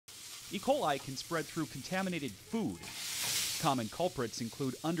E. coli can spread through contaminated food. Common culprits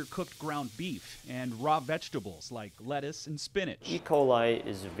include undercooked ground beef and raw vegetables like lettuce and spinach. E. coli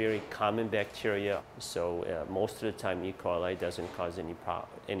is a very common bacteria, so most of the time E. coli doesn't cause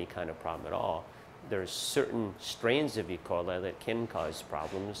any kind of problem at all. There's certain strains of E. coli that can cause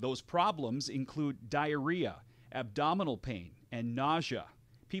problems. Those problems include diarrhea, abdominal pain, and nausea.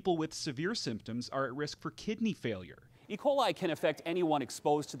 People with severe symptoms are at risk for kidney failure. E. coli can affect anyone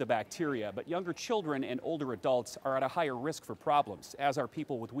exposed to the bacteria, but younger children and older adults are at a higher risk for problems, as are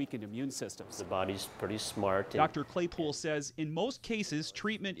people with weakened immune systems. The body's pretty smart. Dr. Claypool says in most cases,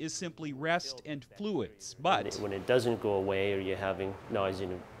 treatment is simply rest and fluids, but when it doesn't go away, or you're having nausea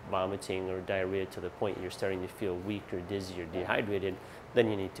and vomiting or diarrhea to the point you're starting to feel weak or dizzy or dehydrated, then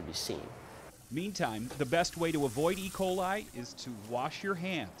you need to be seen. Meantime, the best way to avoid E. coli is to wash your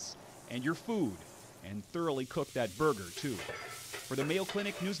hands and your food and thoroughly cook that burger, too. For the Mayo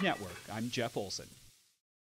Clinic News Network, I'm Jeff Olsen.